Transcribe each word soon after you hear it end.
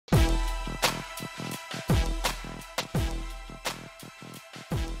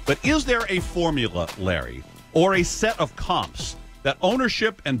But is there a formula, Larry, or a set of comps that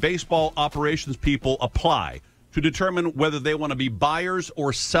ownership and baseball operations people apply to determine whether they want to be buyers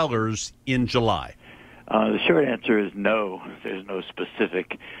or sellers in July? The short answer is no. There's no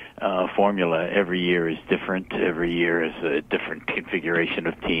specific formula. Every year is different. Every year is a different configuration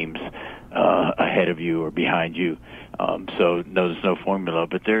of teams ahead of you or behind you. So no, there's no formula,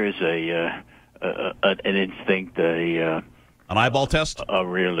 but there is an instinct, an eyeball test, a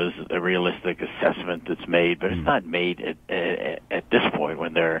realistic assessment that's made, but it's not made at this point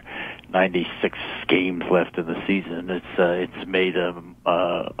when there are 96 games left in the season. It's made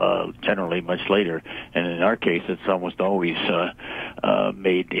generally much later, and in our case, it's almost always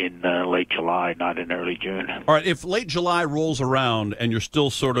made in late July, not in early June. All right, if late July rolls around and you're still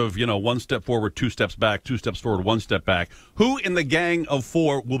sort of, one step forward, 2 steps back, 2 steps forward, 1 step back, who in the gang of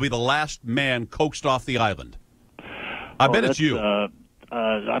 4 will be the last man coaxed off the island? I bet it's you.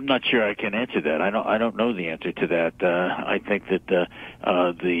 I'm not sure I can answer that. I don't know the answer to that. I think that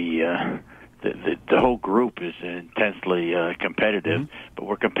the whole group is intensely competitive, but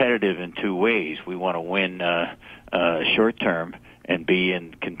we're competitive in 2 ways. We want to win short term and be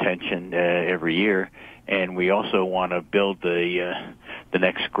in contention every year, and we also want to build the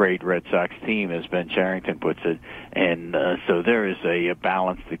next great Red Sox team, as Ben Cherington puts it. And so there is a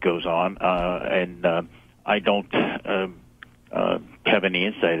balance that goes on, and I don't have any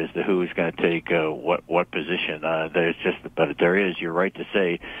insight as to who is going to take what position. But there is. You're right to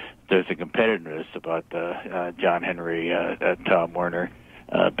say there's a competitiveness about John Henry, Tom Werner,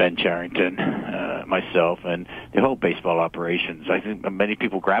 Ben Cherington, myself, and the whole baseball operations. I think many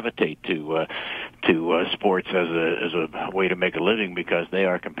people gravitate to sports as a way to make a living because they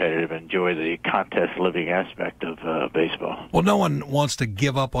are competitive and enjoy the contest living aspect of baseball. Well, no one wants to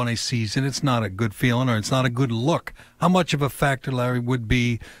give up on a season. It's not a good feeling, or it's not a good look. How much of a factor, Larry, would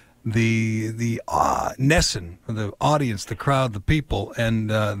be the NESN, the audience, the crowd, the people, and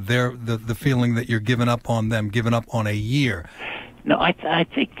the feeling that you're giving up on them, giving up on a year? No, I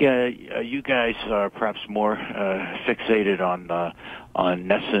think you guys are perhaps more fixated on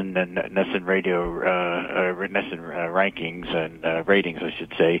NESN and NESN radio, NESN rankings and ratings, I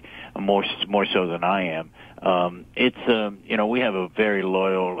should say, more so than I am. We have a very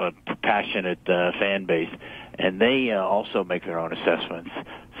loyal, passionate fan base, and they also make their own assessments.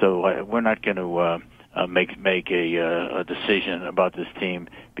 So we're not going to make a decision about this team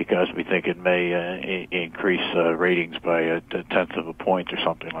because we think it may increase ratings by a tenth of a point or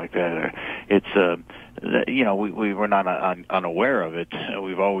something like that. We were not unaware of it.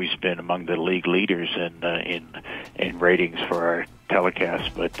 We've always been among the league leaders in ratings for our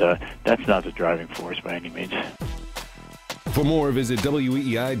telecasts, but that's not the driving force by any means. For more, visit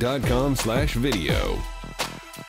weei.com/video.